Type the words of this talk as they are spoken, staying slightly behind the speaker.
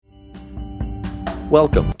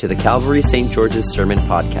Welcome to the Calvary St. George's Sermon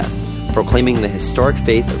Podcast, proclaiming the historic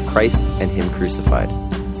faith of Christ and Him crucified.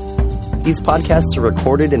 These podcasts are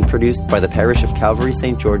recorded and produced by the parish of Calvary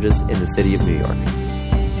St. George's in the city of New York.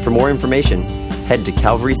 For more information, head to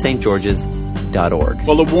calvarystgeorges.org.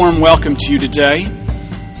 Well, a warm welcome to you today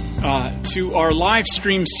to our live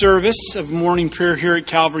stream service of morning prayer here at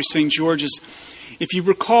Calvary St. George's. If you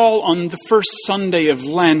recall, on the first Sunday of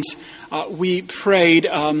Lent, we prayed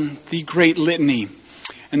the Great Litany.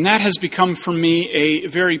 And that has become for me a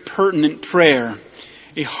very pertinent prayer,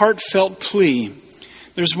 a heartfelt plea.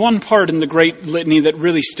 There's one part in the Great Litany that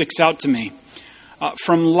really sticks out to me.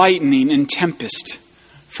 From lightning and tempest,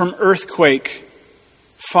 from earthquake,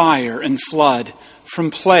 fire and flood, from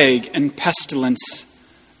plague and pestilence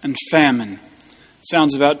and famine.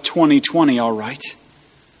 Sounds about 2020, all right.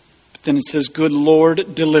 But then it says, "Good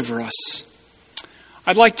Lord, deliver us."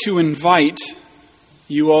 I'd like to invite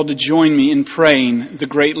you all to join me in praying the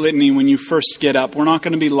Great Litany when you first get up. We're not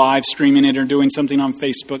going to be live streaming it or doing something on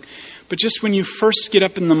Facebook, but just when you first get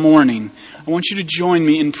up in the morning, I want you to join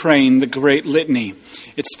me in praying the Great Litany.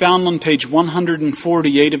 It's found on page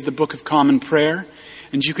 148 of the Book of Common Prayer,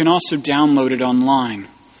 and you can also download it online.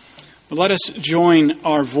 But let us join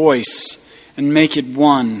our voice and make it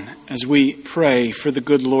one as we pray for the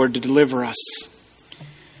good Lord to deliver us.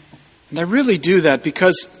 And I really do that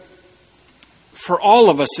because for all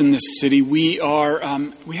of us in this city, we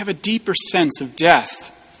have a deeper sense of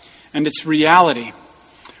death and its reality.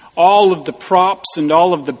 All of the props and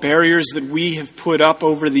all of the barriers that we have put up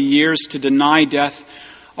over the years to deny death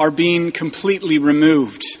are being completely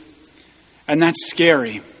removed. And that's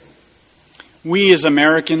scary. We as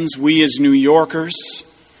Americans, we as New Yorkers,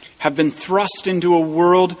 have been thrust into a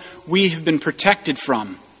world we have been protected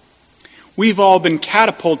from. We've all been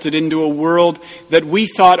catapulted into a world that we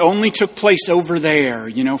thought only took place over there,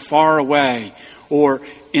 far away, or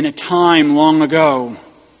in a time long ago.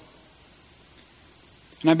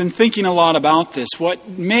 And I've been thinking a lot about this. What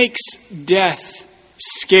makes death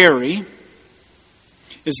scary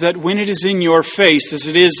is that when it is in your face, as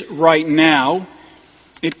it is right now,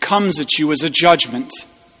 it comes at you as a judgment.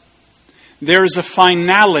 There is a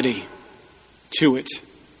finality to it.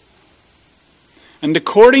 And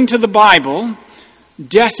according to the Bible,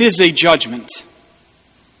 death is a judgment.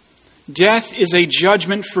 Death is a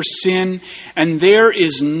judgment for sin, and there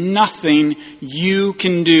is nothing you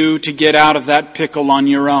can do to get out of that pickle on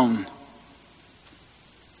your own.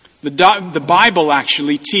 The Bible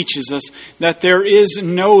actually teaches us that there is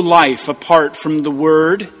no life apart from the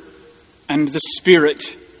Word and the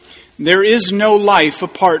Spirit. There is no life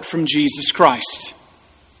apart from Jesus Christ.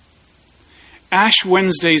 Ash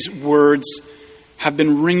Wednesday's words have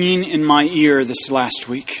been ringing in my ear this last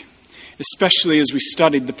week, especially as we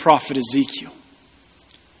studied the prophet Ezekiel.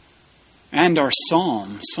 And our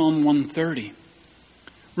Psalm 130.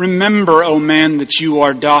 "Remember, O man, that you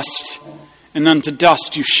are dust, and unto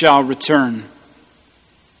dust you shall return."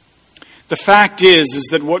 The fact is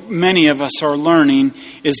that what many of us are learning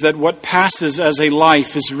is that what passes as a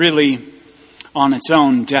life is really, on its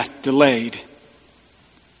own, death delayed.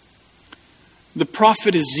 The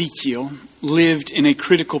prophet Ezekiel lived in a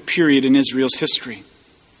critical period in Israel's history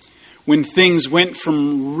when things went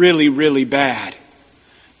from really, really bad,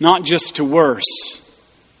 not just to worse,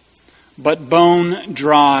 but bone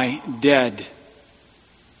dry dead.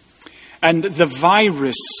 And the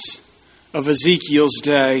virus of Ezekiel's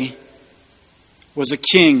day was a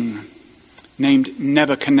king named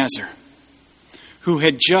Nebuchadnezzar, who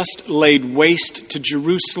had just laid waste to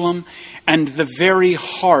Jerusalem and the very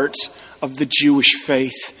heart of the Jewish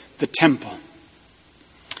faith, the temple.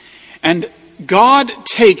 And God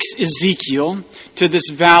takes Ezekiel to this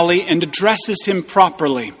valley and addresses him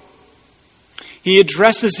properly. He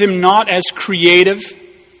addresses him not as creative.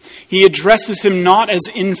 He addresses him not as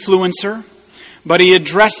influencer, but he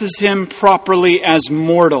addresses him properly as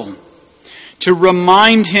mortal, to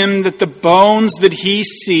remind him that the bones that he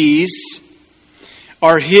sees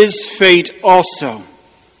are his fate also.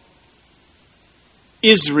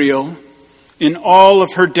 Israel in all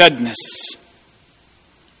of her deadness,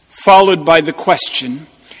 followed by the question,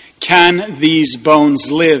 can these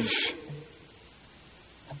bones live?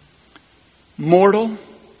 Mortal,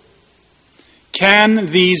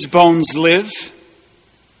 can these bones live?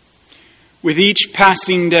 With each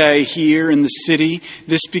passing day here in the city,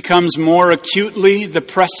 this becomes more acutely the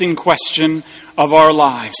pressing question of our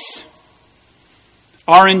lives.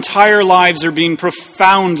 Our entire lives are being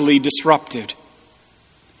profoundly disrupted.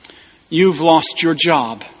 You've lost your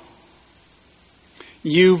job.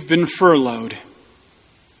 You've been furloughed.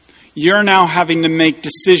 You're now having to make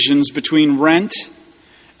decisions between rent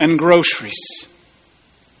and groceries.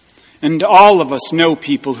 And all of us know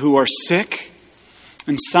people who are sick,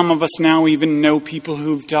 and some of us now even know people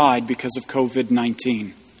who've died because of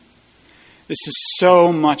COVID-19. This is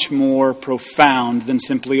so much more profound than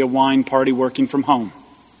simply a wine party working from home.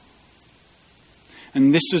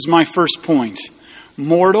 And this is my first point.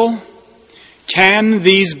 Mortal, can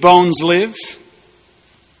these bones live?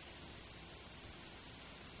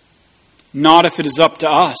 Not if it is up to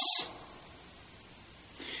us.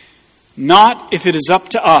 Not if it is up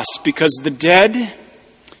to us, because the dead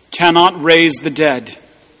cannot raise the dead.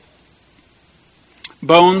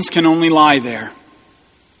 Bones can only lie there,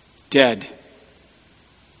 dead.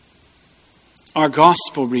 Our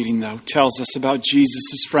gospel reading, though, tells us about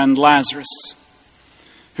Jesus' friend Lazarus,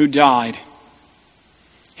 who died.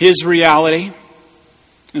 His reality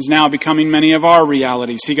is now becoming many of our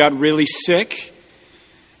realities. He got really sick,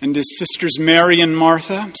 and his sisters Mary and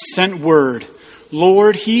Martha sent word,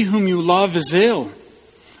 "Lord, he whom you love is ill."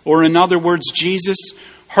 Or in other words, Jesus,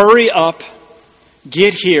 hurry up,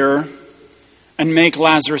 get here, and make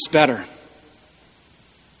Lazarus better.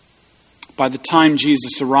 By the time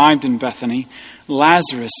Jesus arrived in Bethany,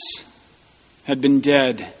 Lazarus had been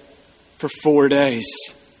dead for 4 days.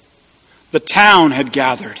 The town had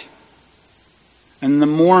gathered, and the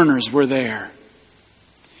mourners were there.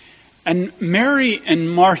 And Mary and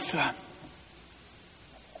Martha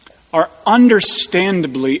are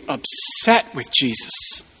understandably upset with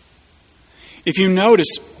Jesus. If you notice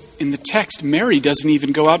in the text, Mary doesn't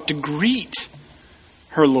even go out to greet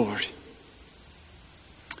her Lord.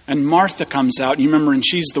 And Martha comes out, you remember, and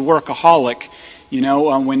she's the workaholic,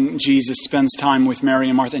 when Jesus spends time with Mary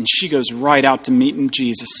and Martha, and she goes right out to meet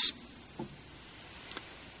Jesus.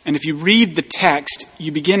 And if you read the text,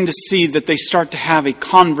 you begin to see that they start to have a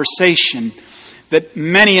conversation that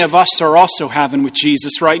many of us are also having with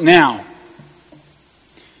Jesus right now.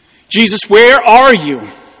 Jesus, where are you?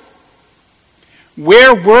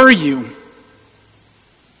 Where were you?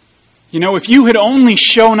 If you had only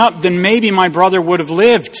shown up, then maybe my brother would have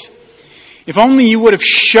lived. If only you would have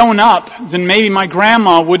shown up, then maybe my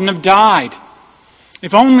grandma wouldn't have died.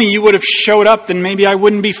 If only you would have showed up, then maybe I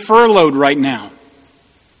wouldn't be furloughed right now.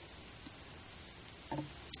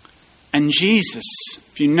 And Jesus,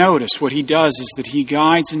 if you notice, what he does is that he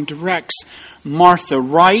guides and directs Martha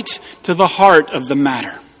right to the heart of the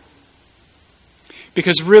matter.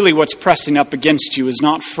 Because really what's pressing up against you is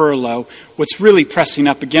not furlough. What's really pressing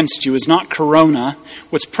up against you is not corona.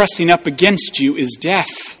 What's pressing up against you is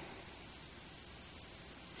death.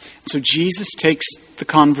 So Jesus takes the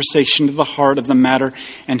conversation to the heart of the matter,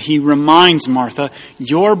 and he reminds Martha,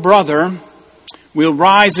 your brother will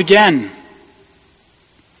rise again.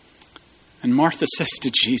 And Martha says to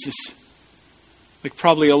Jesus, like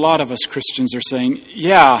probably a lot of us Christians are saying,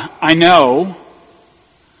 yeah, I know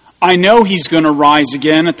he's going to rise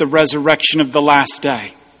again at the resurrection of the last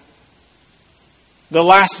day. The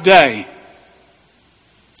last day.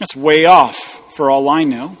 That's way off for all I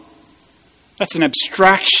know. That's an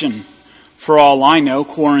abstraction for all I know,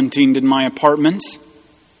 quarantined in my apartment.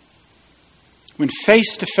 When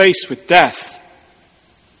face to face with death,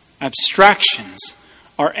 abstractions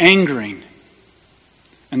are angering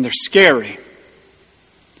and they're scary.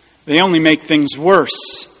 They only make things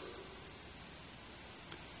worse.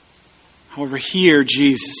 However, here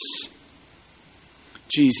Jesus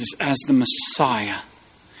as the Messiah,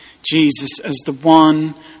 Jesus as the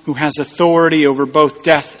one who has authority over both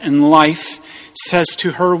death and life, says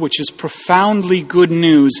to her, which is profoundly good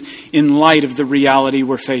news in light of the reality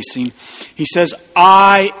we're facing. He says,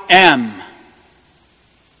 I am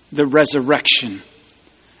the resurrection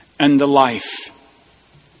and the life.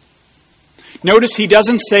 Notice he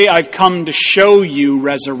doesn't say, I've come to show you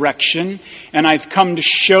resurrection, and I've come to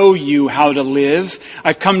show you how to live.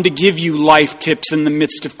 I've come to give you life tips in the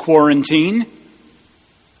midst of quarantine.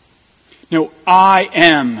 No, I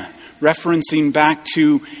am, referencing back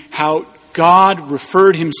to how God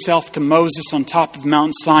referred himself to Moses on top of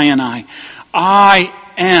Mount Sinai. I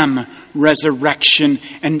am resurrection,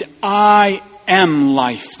 and I am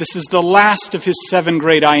life. This is the last of his 7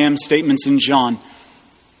 great I am statements in John.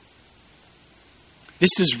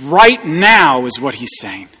 This is right now, is what he's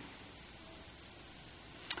saying.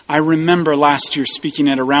 I remember last year speaking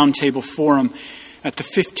at a roundtable forum at the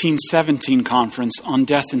 1517 conference on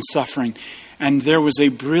death and suffering, and there was a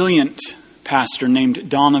brilliant pastor named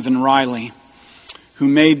Donovan Riley who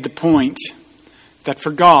made the point that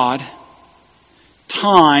for God,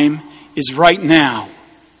 time is right now.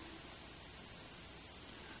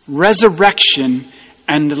 Resurrection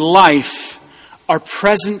and life are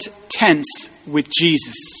present tense with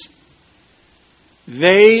Jesus.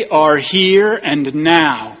 They are here and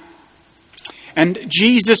now. And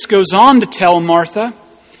Jesus goes on to tell Martha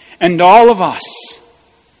and all of us,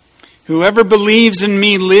 whoever believes in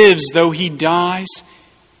me lives, though he dies,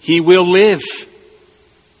 he will live.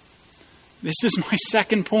 This is my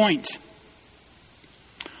second point.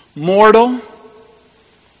 Mortal,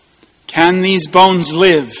 can these bones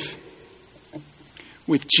live?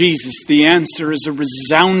 With Jesus, the answer is a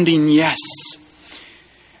resounding yes.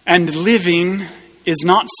 And living is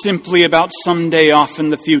not simply about someday off in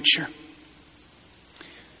the future.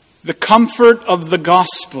 The comfort of the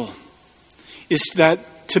gospel is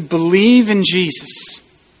that to believe in Jesus,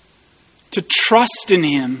 to trust in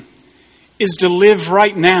him, is to live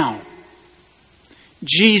right now.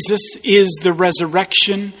 Jesus is the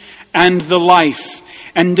resurrection and the life.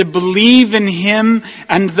 And to believe in him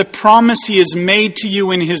and the promise he has made to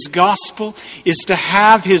you in his gospel is to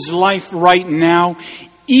have his life right now,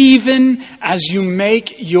 even as you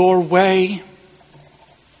make your way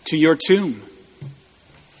to your tomb.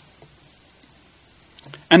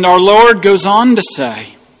 And our Lord goes on to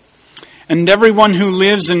say, and everyone who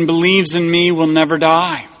lives and believes in me will never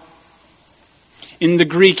die. In the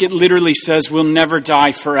Greek, it literally says, will never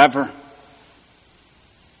die forever.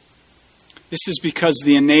 This is because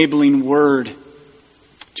the enabling word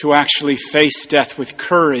to actually face death with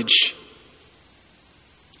courage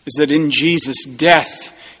is that in Jesus,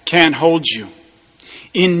 death can't hold you.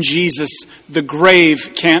 In Jesus, the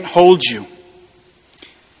grave can't hold you.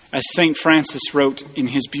 As St. Francis wrote in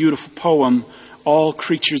his beautiful poem, All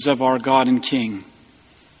Creatures of Our God and King.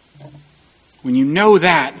 When you know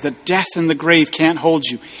that death and the grave can't hold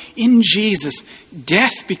you, in Jesus,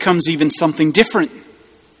 death becomes even something different.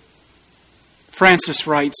 Francis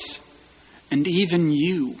writes, and even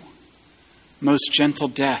you, most gentle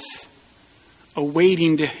death,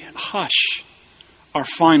 awaiting to hush our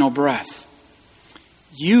final breath,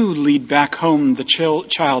 you lead back home the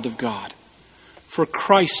child of God. For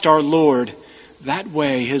Christ our Lord, that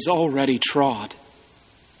way has already trod.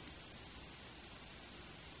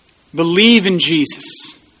 Believe in Jesus.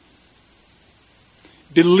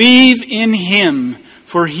 Believe in him,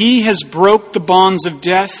 for he has broke the bonds of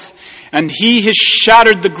death, and he has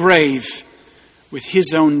shattered the grave with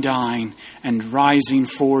his own dying and rising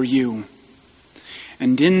for you.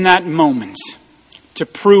 And in that moment, to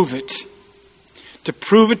prove it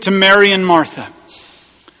to Mary and Martha,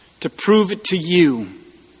 to prove it to you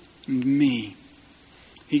and me,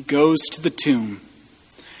 he goes to the tomb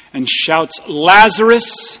and shouts,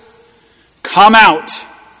 Lazarus, come out.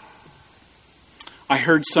 I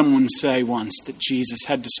heard someone say once that Jesus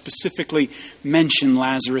had to specifically mention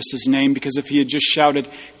Lazarus' name because if he had just shouted,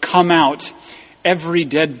 come out, every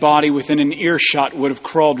dead body within an earshot would have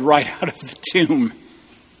crawled right out of the tomb.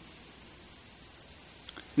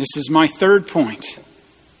 This is my third point.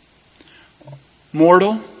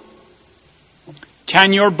 Mortal,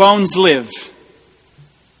 can your bones live?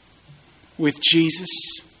 With Jesus,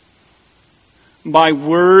 by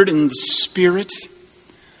word and the Spirit,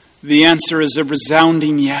 the answer is a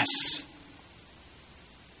resounding yes.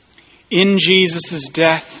 In Jesus'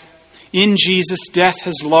 death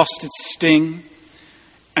has lost its sting,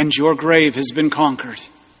 and your grave has been conquered.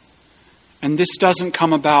 And this doesn't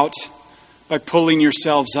come about by pulling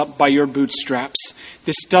yourselves up by your bootstraps.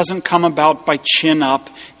 This doesn't come about by chin up.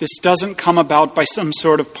 This doesn't come about by some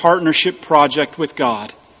sort of partnership project with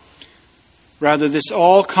God. Rather, this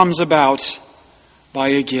all comes about by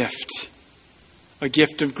a gift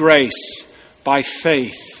of grace, by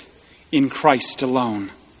faith in Christ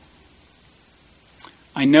alone.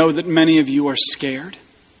 I know that many of you are scared,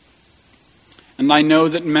 and I know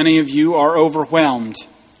that many of you are overwhelmed.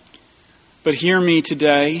 But hear me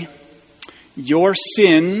today. Your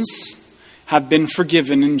sins have been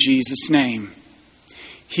forgiven in Jesus' name.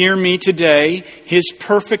 Hear me today. His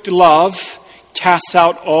perfect love casts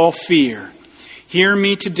out all fear. Hear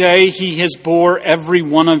me today. He has bore every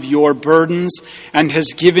one of your burdens and has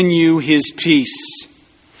given you his peace.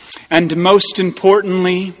 And most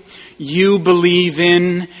importantly, you believe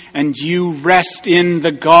in and you rest in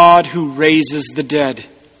the God who raises the dead.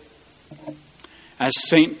 As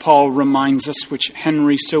St. Paul reminds us, which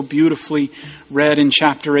Henry so beautifully read in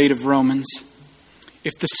chapter 8 of Romans,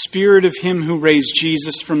 if the Spirit of him who raised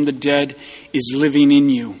Jesus from the dead is living in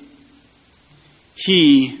you,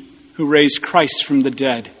 he who raised Christ from the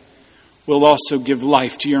dead will also give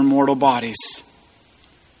life to your mortal bodies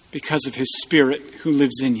because of his Spirit who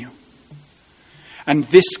lives in you. And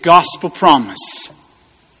this gospel promise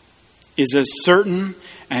is as certain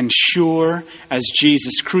and sure as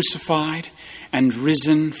Jesus crucified and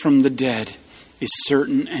risen from the dead is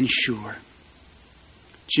certain and sure.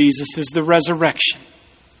 Jesus is the resurrection.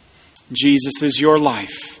 Jesus is your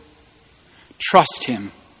life. Trust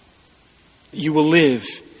him. You will live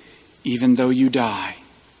even though you die.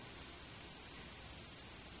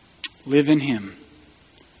 Live in him.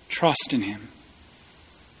 Trust in him.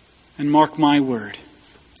 And mark my word.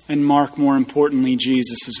 And mark, more importantly,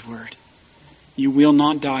 Jesus' word. You will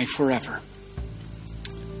not die forever.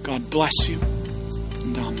 God bless you.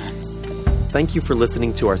 And amen. Thank you for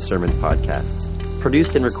listening to our sermon podcast,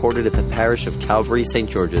 produced and recorded at the parish of Calvary St.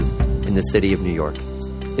 George's in the city of New York.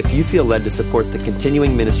 If you feel led to support the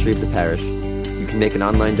continuing ministry of the parish, you can make an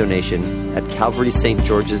online donation at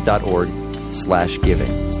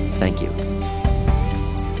calvarystgeorges.org/giving. Thank you.